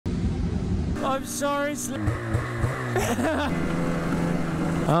I'm sorry.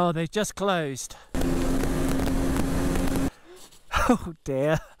 Oh, they've just closed. Oh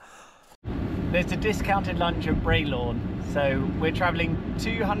dear. There's a discounted lunch at Bralorne, so we're travelling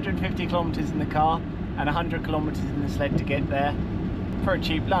 250 kilometres in the car and 100 kilometres in the sled to get there for a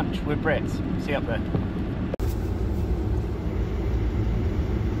cheap lunch. We're Brits. See you up there.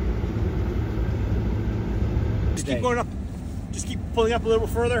 Just keep going up. Just keep pulling up a little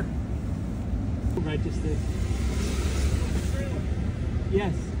further. Registered.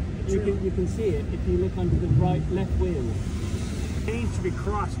 Yes, you can see it if you look under the left wheel. It needs to be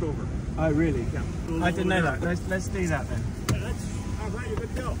crossed over. Oh really? Yeah. I didn't know that. Let's do that then. Yeah, that's all right. You're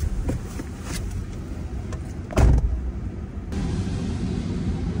good to go.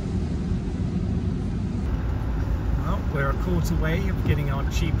 Well, we're a quarter way of getting our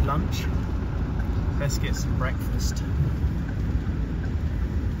cheap lunch. Let's get some breakfast.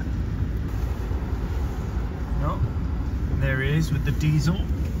 Oh, there it is with the diesel.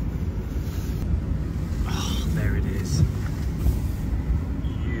 Oh, there it is.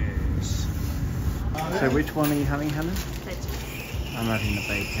 Yes. So which one are you having, Helen? Bacon. I'm having the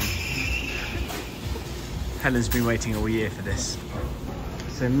bacon. Helen's been waiting all year for this.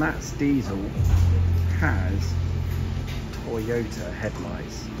 So Matt's diesel has Toyota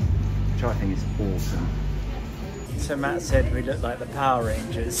headlights, which I think is awesome. So Matt said we look like the Power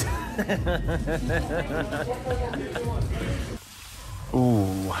Rangers.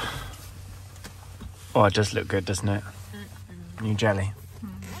 Ooh. Oh, it does look good, doesn't it? New jelly.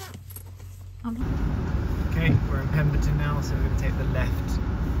 Okay, we're in Pemberton now, so we're going to take the left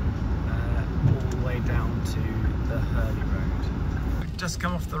all the way down to the Hurley road. We've just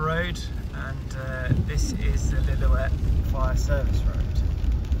come off the road, and this is the Lillooet Fire Service Road.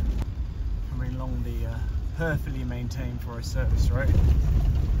 And we're along the perfectly maintained forest service road.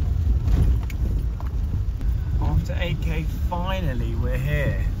 After 8k, finally we're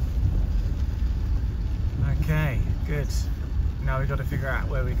here. Okay, good. Now we've got to figure out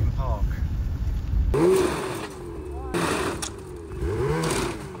where we can park.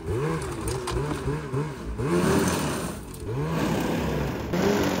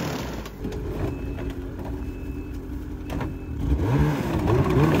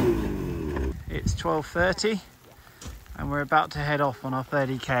 It's 12:30 and we're about to head off on our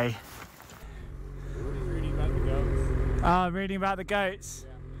 30k. Reading about the goats. Ah, reading about the goats.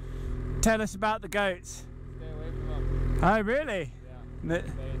 Yeah. Tell us about the goats. Stay away from them. Oh, really? Yeah.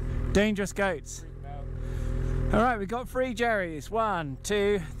 Dangerous goats. All right, we've got 3 Jerrys. 1,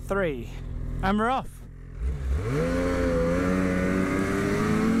 2, 3, and we're off.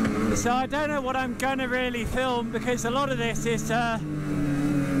 So I don't know what I'm gonna really film because a lot of this is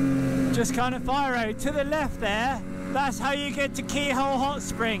just kind of fire road. To the left there, that's how you get to Keyhole Hot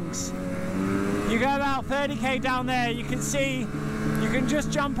Springs. You go about 30k down there, you can see, you can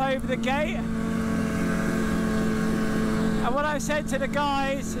just jump over the gate. And what I've said to the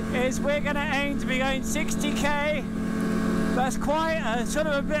guys is we're going to aim to be going 60k. That's quite sort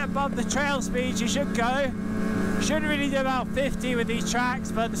of a bit above the trail speed you should go. Should really do about 50 with these tracks,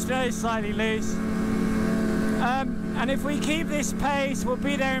 but the snow is slightly loose. And if we keep this pace, we'll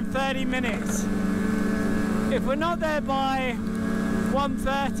be there in 30 minutes. If we're not there by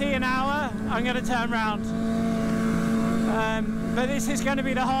 1:30 an hour, I'm going to turn around. But this is going to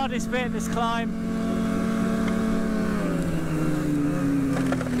be the hardest bit of this climb.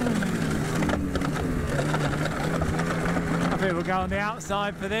 I think we'll go on the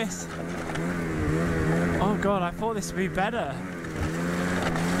outside for this. Oh god, I thought this would be better.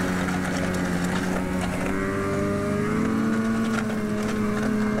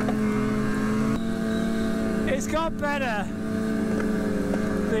 It's got better,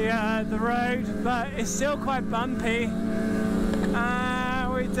 the road, but it's still quite bumpy.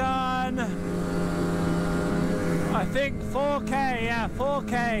 We've done, I think 4k, yeah,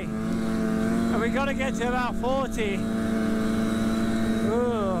 4k. And we got to get to about 40.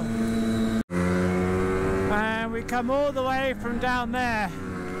 Ooh. And we come all the way from down there.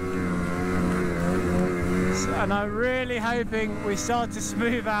 And I'm really hoping we start to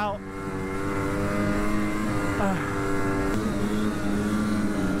smooth out.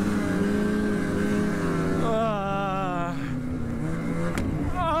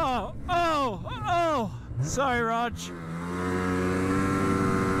 Sorry, Rog.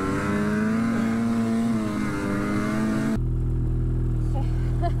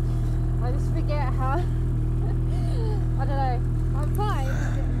 I just forget how. I don't know. I'm fine.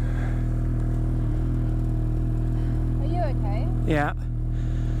 Are you okay? Yeah.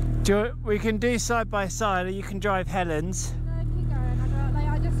 We can do side by side, or you can drive Helen's. No, keep going.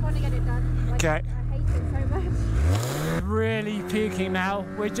 I just want to get it done. Like, Okay. I hate it so much. Really puking now.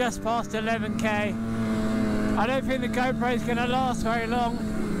 We're just past 11k. I don't think the GoPro's going to last very long.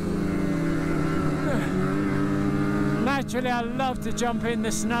 Naturally, I love to jump in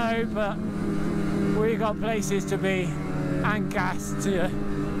the snow, but we've got places to be and gas to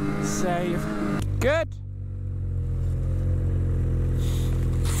save. Good.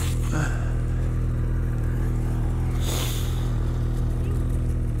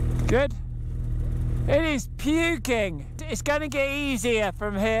 Good. It is puking. It's going to get easier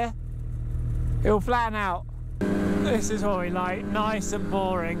from here. It'll flatten out. This is what we like, nice and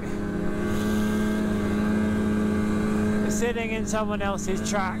boring. Sitting in someone else's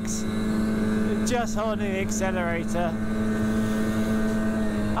tracks, just holding the accelerator.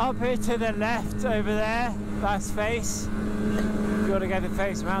 Up here to the left over there, that's face. If you want to go to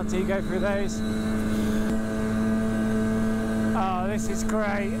face mount, you go through those. Oh, this is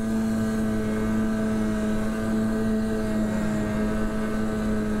great.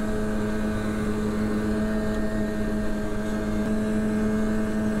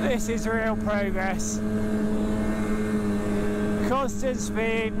 This is real progress. Constant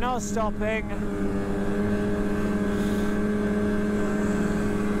speed, not stopping.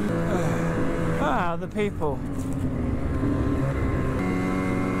 Ah, the people.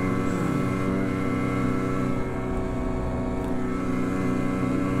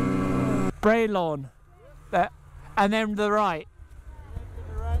 Bralorne. There. And then the right.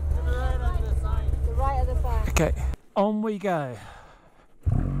 To the right of the sign. The right of the sign. Okay, on we go.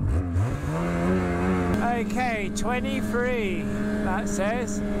 Okay, 23, that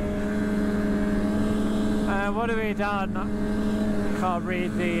says. What have we done? Can't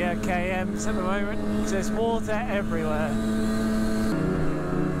read the KMs at the moment. There's water everywhere.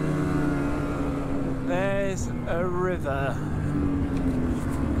 There's a river.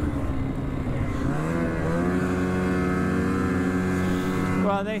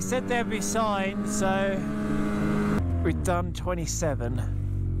 Well, they said there'd be signs, so we've done 27.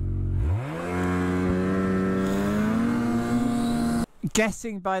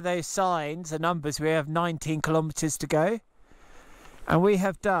 Guessing by those signs, the numbers, we have 19 kilometres to go, and we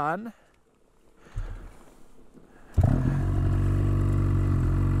have done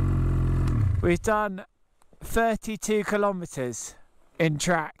we've done 32 kilometres in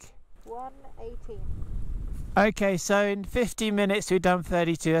track. 118. Okay, so in 50 minutes we've done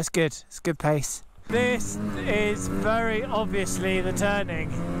 32. That's good. It's good pace. This is very obviously the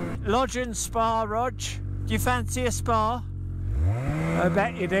turning. Lodge and Spa, Rog. Do you fancy a spa? I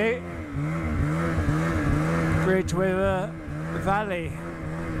bet you do. Bridge with a valley.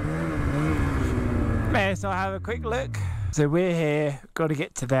 May as well have a quick look. So we're here, got to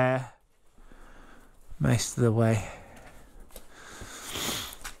get to there most of the way.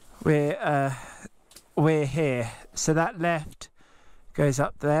 We're here. So that left goes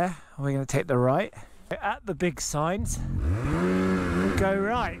up there. We're going to take the right. At the big signs, go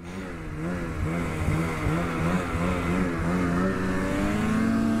right.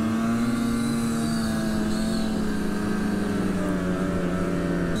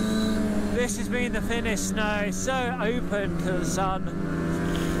 This has been the finish snow, so open to the sun.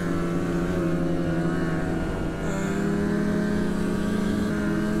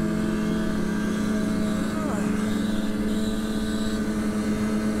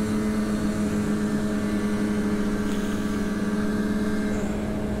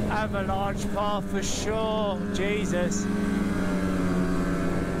 Avalanche path for sure, Jesus.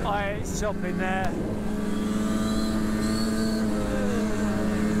 I ain't stopping there.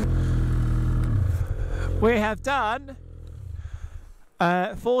 We have done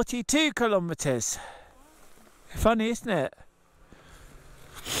 42 kilometres. Funny, isn't it?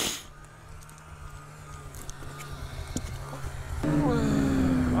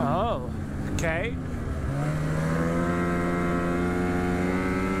 Oh, okay.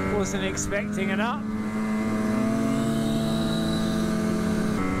 Wasn't expecting an up.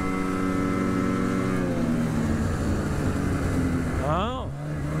 Oh.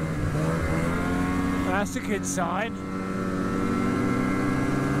 That's a good sign.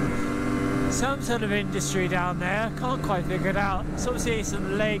 Some sort of industry down there, can't quite figure it out. It's obviously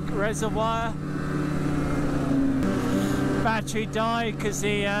some lake reservoir. Battery died because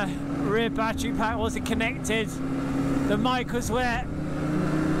the rear battery pack wasn't connected. The mic was wet.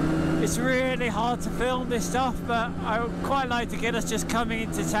 It's really hard to film this stuff, but I would quite like to get us just coming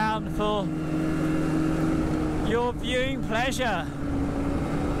into town for your viewing pleasure.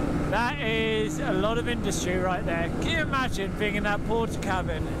 That is a lot of industry right there. Can you imagine being in that porter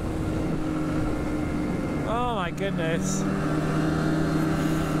cabin? Oh my goodness.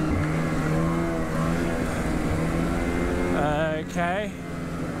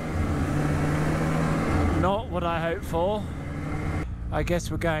 what I hoped for. I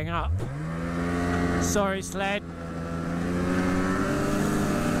guess we're going up. Sorry, sled.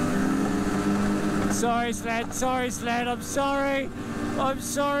 Sorry, sled. Sorry, sled. I'm sorry. I'm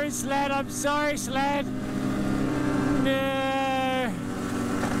sorry, sled. I'm sorry, sled. No.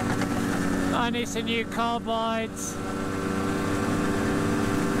 I need some new carbides.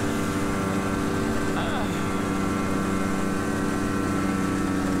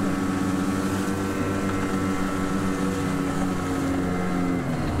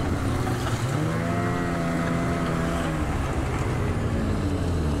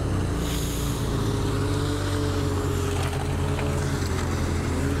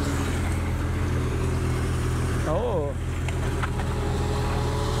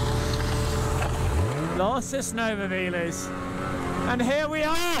 Lots of snowmobilers, and here we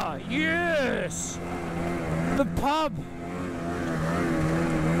are. Yes, the pub.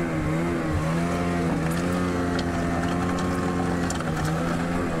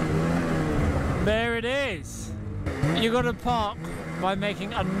 There it is. You got to park by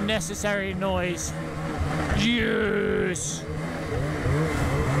making unnecessary noise. Yes.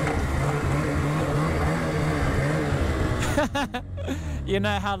 You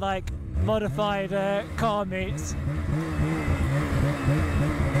know how like modified car meets.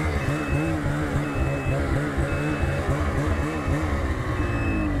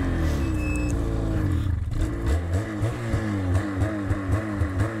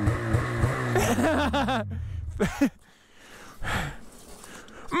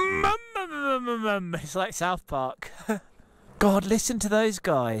 It's like South Park. God, listen to those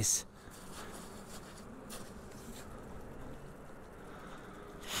guys.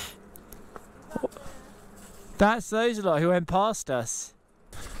 That's those lot who went past us.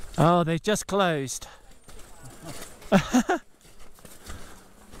 Oh, they've just closed. Oh, they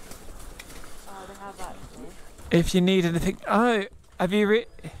have actually. If you need anything... Oh, have you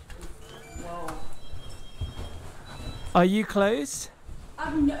No. Are you closed? No,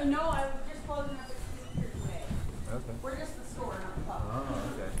 I was just closing up the speakers today. Okay. We're just the store, not the pub.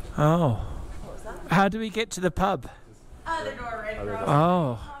 Oh, okay. Oh. What was that? How do we get to the pub? Other door right across.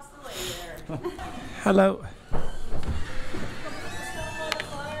 Oh. Across the lake there. Hello.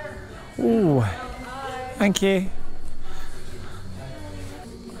 Ooh. Thank you.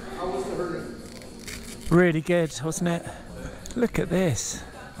 Really good, wasn't it? Look at this.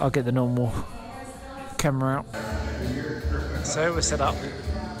 I'll get the normal camera out. So we're set up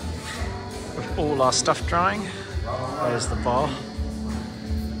with all our stuff drying. There's the bar.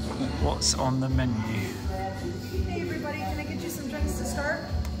 What's on the menu? Hey everybody, can I get you some drinks to start?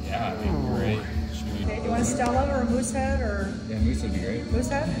 Yeah, that'd be great. Okay, do you want a Stella or a Moosehead or Yeah, moose would be great.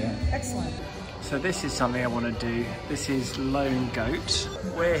 Moosehead? Yeah. Excellent. So this is something I want to do. This is Lone Goat.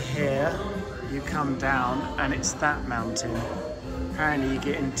 We're here, you come down and it's that mountain. Apparently you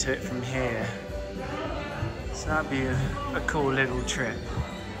get into it from here. So that'd be a cool little trip.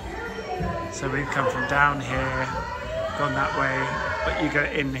 So we've come from down here, gone that way, but you go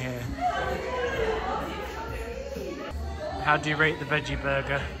in here. How do you rate the veggie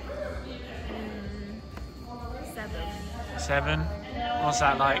burger? 7. 7? What's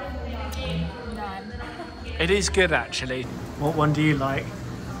that like? 9. It is good actually. What one do you like?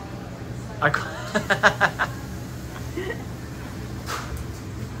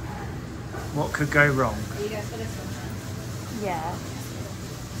 What could go wrong? Are you guys for this one? Yeah.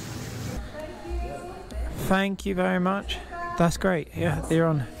 Thank you very much. That's great. Yeah, they're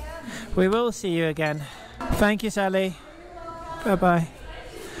on. We will see you again. Thank you, Sally. Bye bye.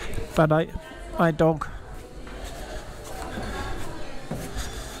 Bye bye. Bye, dog.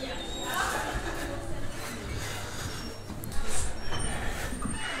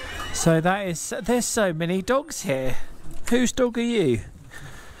 So that is, there's so many dogs here. Whose dog are you?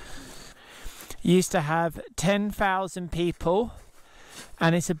 Used to have 10,000 people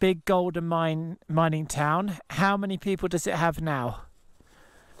and it's a big golden mining town. How many people does it have now?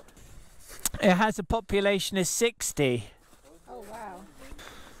 It has a population of 60. Oh wow.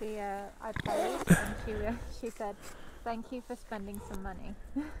 I paid and she said, "Thank you for spending some money."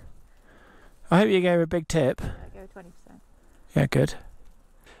 I hope you gave her a big tip. I go 20%. Yeah, good.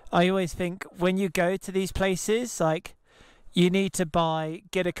 I always think when you go to these places, like, you need to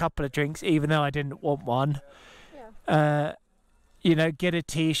get a couple of drinks, even though I didn't want one. Yeah. You know, get a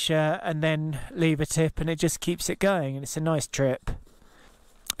t-shirt and then leave a tip, and it just keeps it going, and it's a nice trip.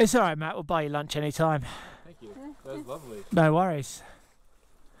 It's alright, Matt, we'll buy you lunch anytime. Thank you. That was lovely. No worries.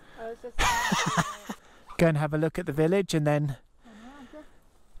 I was just Go and have a look at the village and then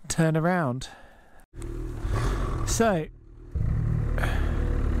turn around. So,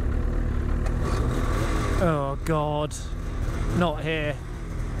 Oh God, not here.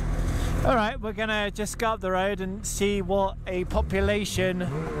 Alright, we're gonna just go up the road and see what a population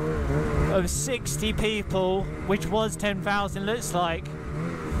of 60 people, which was 10,000, looks like.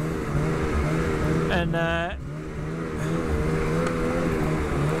 And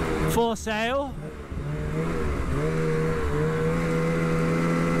for sale.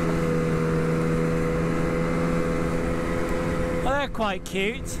 Oh, they're quite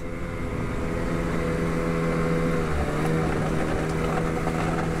cute.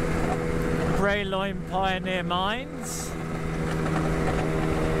 Bralorne Pioneer Mines.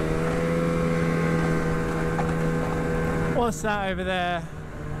 What's that over there?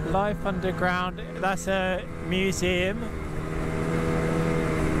 Life Underground. That's a museum.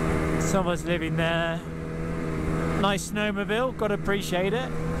 Someone's living there. Nice snowmobile, gotta appreciate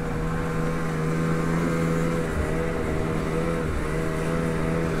it.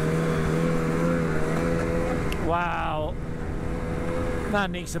 Wow.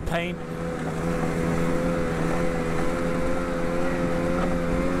 That needs a paint.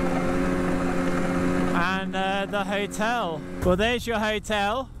 And the hotel. Well, there's your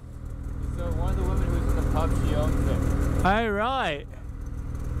hotel. So one of the women who's in the pub, she owns it. Oh, right.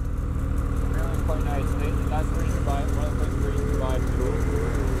 Apparently quite nice. That's where you can buy, one of the places where you can buy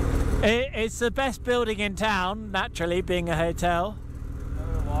food. It's the best building in town, naturally, being a hotel.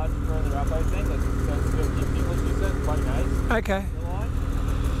 Another lodge further up, I think. That's 50 people, she said. Quite nice. Okay. The lodge.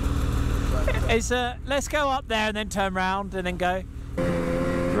 It's let's go up there and then turn round and then go.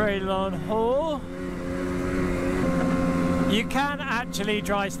 Bralorne Hall. You can actually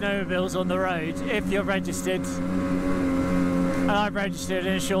drive snowmobiles on the road if you're registered. And I've registered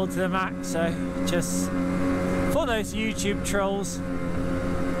and insured to the max, so just for those YouTube trolls.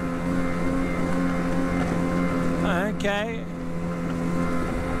 Okay.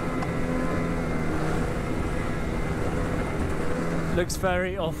 Looks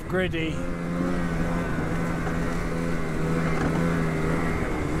very off-griddy.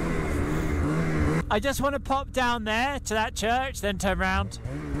 I just want to pop down there to that church, then turn round.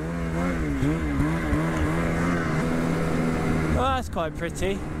 Oh, that's quite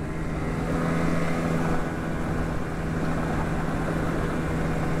pretty.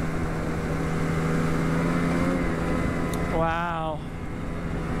 Wow.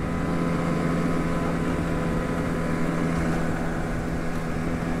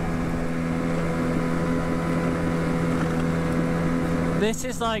 This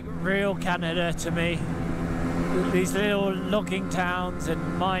is like real Canada to me. These little logging towns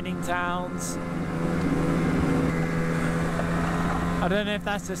and mining towns. I don't know if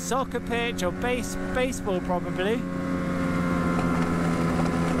that's a soccer pitch or baseball probably.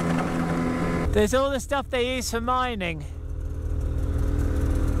 There's all the stuff they use for mining.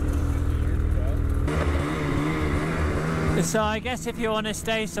 So I guess if you want to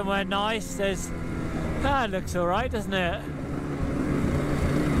stay somewhere nice, there's... That looks alright, doesn't it?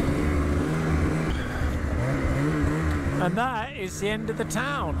 And that is the end of the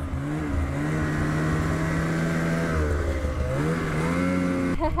town.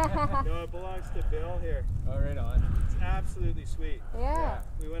 No, it belongs to Bill here. Oh, right on. It's absolutely sweet. Yeah.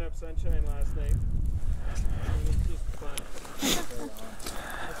 We went up Sunshine last night. It was just fun.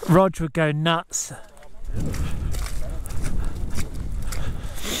 Rog would go nuts.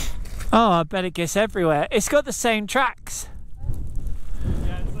 Oh, I bet it gets everywhere. It's got the same tracks.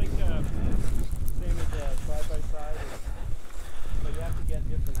 Yeah, it's like same as side by side, but you have to get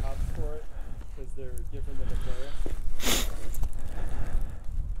different hubs for it because they're different than the Flare.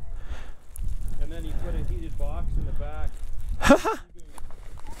 And then you put a heated box in the back.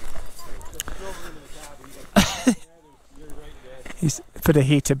 He's put a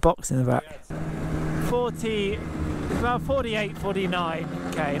heated box in the back. 40, about 48, 49.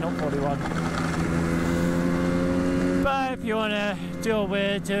 Okay, not 41. But if you want to do what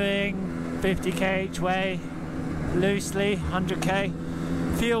we're doing, 50k each way, loosely, 100k.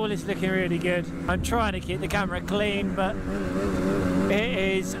 Fuel is looking really good. I'm trying to keep the camera clean, but it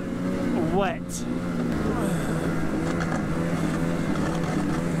is wet.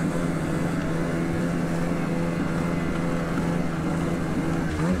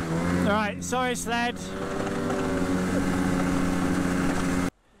 Alright, sorry sled.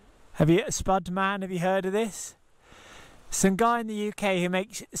 Have you, Spudman, have you heard of this? Some guy in the UK who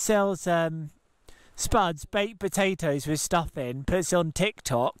sells spuds, baked potatoes with stuff in, puts it on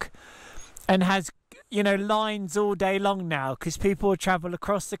TikTok and has, you know, lines all day long now because people travel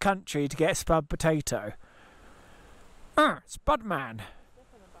across the country to get a spud potato. Spudman.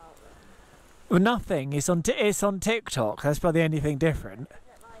 Well, nothing. It's on TikTok. That's probably the only thing different.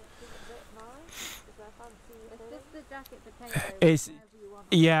 jacket potato. It's, whenever you want.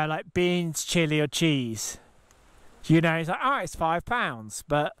 yeah, like beans, chili or cheese. You know, it's like, oh, it's £5,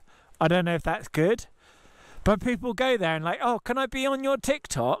 but I don't know if that's good. But people go there and like, oh, can I be on your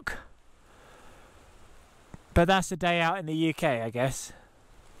TikTok? But that's a day out in the UK, I guess.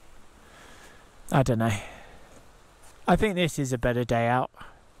 I don't know. I think this is a better day out.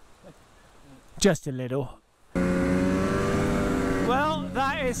 Just a little. Well,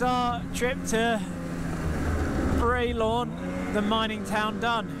 that is our trip to Bralorne, the mining town,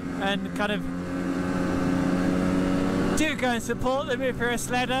 done. And kind of do go and support them if you're a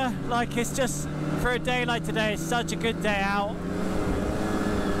sledder. Like, it's just, for a day like today, it's such a good day out.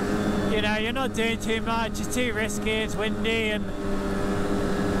 You know, you're not doing too much, it's too risky, it's windy, and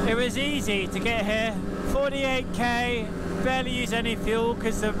it was easy to get here. 48k, barely use any fuel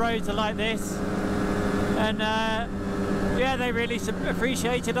because the roads are like this. And yeah, they really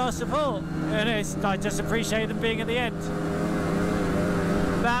appreciated our support, and I just appreciate them being at the end.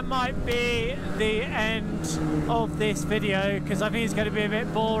 That might be the end of this video because I think it's going to be a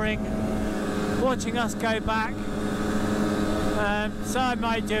bit boring watching us go back. So I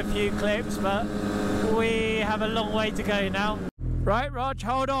might do a few clips, but we have a long way to go now. Right, Rog,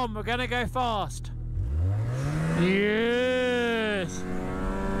 hold on, we're going to go fast. Yes!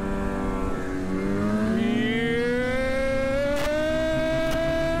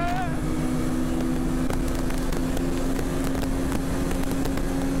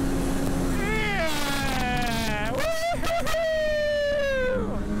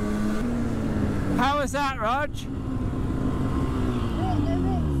 How was that, Rog? It's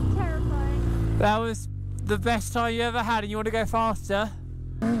terrifying. That was the best time you ever had, and you want to go faster?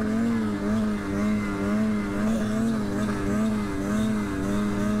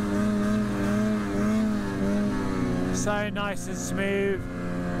 So nice and smooth.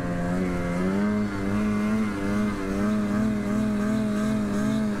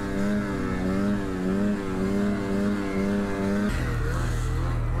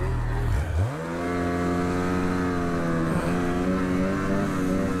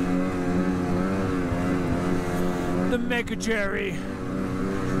 The Mega Jerry.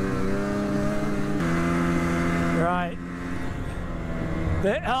 Right.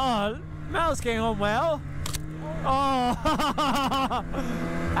 Oh, Mel's getting on well. Oh,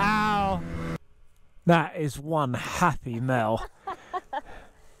 ow. That is one happy Mel.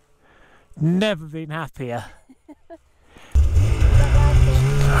 Never been happier.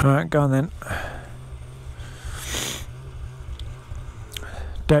 Alright, go on then.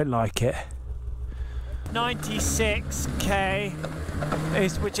 Don't like it. 96k,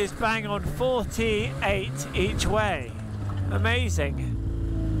 which is bang on 48 each way. Amazing.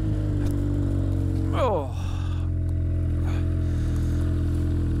 Oh.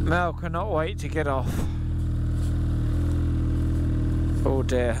 Mel cannot wait to get off. Oh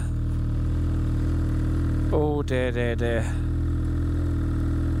dear. Oh dear, dear, dear.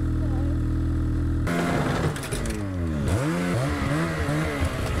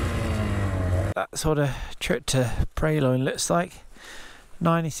 That's what a trip to Bralorne looks like.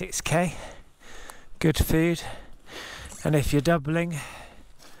 96k. Good food. And if you're doubling,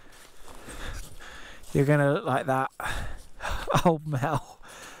 you're gonna look like that. Oh, Mel.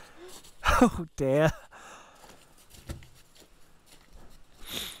 Oh dear.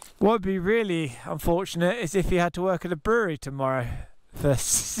 What would be really unfortunate is if you had to work at a brewery tomorrow for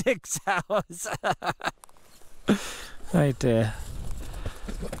 6 hours. Oh dear.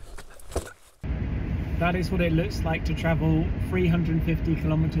 That is what it looks like to travel 350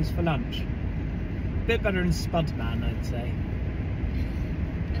 kilometres for lunch. Bit better than Spudman, I'd say.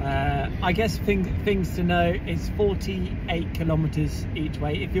 I guess things to know, it's 48 kilometres each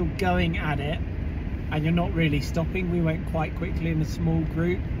way. If you're going at it and you're not really stopping, we went quite quickly in a small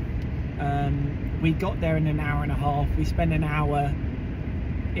group. We got there in an hour and a half. We spent an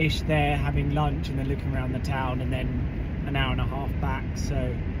hour-ish there having lunch and then looking around the town, and then an hour and a half back.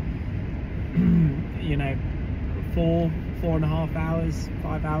 So, you know, 4.5 hours,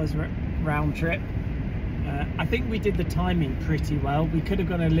 5 hours round trip. I think we did the timing pretty well. We could have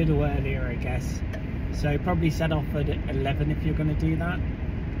gone a little earlier, I guess. So probably set off at 11 if you're going to do that.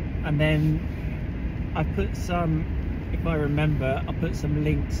 And then I put some, if I remember, I'll put some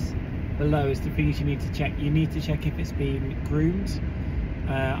links below as to things you need to check. You need to check if it's been groomed.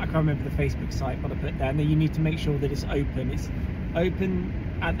 I can't remember the Facebook site, but I put there. And then you need to make sure that it's open. It's open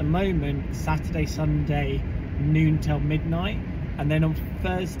at the moment, Saturday, Sunday, noon till midnight. And then on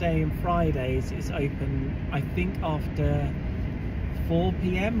Thursday and Fridays it's open, I think, after 4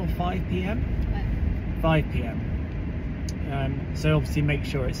 PM or 5 PM? 5 PM. So obviously make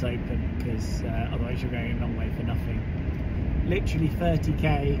sure it's open, because otherwise you're going a long way for nothing. Literally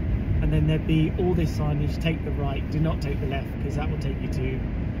 30k, and then there'd be all this signage: take the right, do not take the left, because that will take you to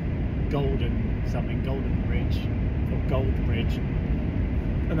Golden Bridge, or Gold Bridge,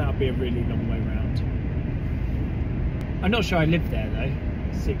 and that'll be a really long way round. I'm not sure I lived there though.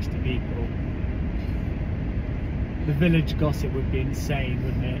 60 people. The village gossip would be insane,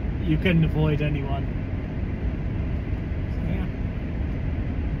 wouldn't it? You couldn't avoid anyone. So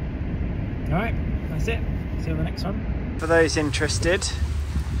yeah. Alright, that's it. See you on the next one. For those interested,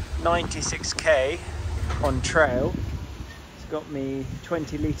 96k on trail. It's got me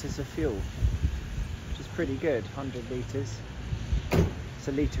 20 litres of fuel, which is pretty good. 100 litres. It's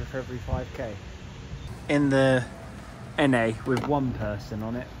a litre for every 5k. In the NA with one person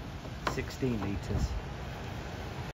on it, 16 litres.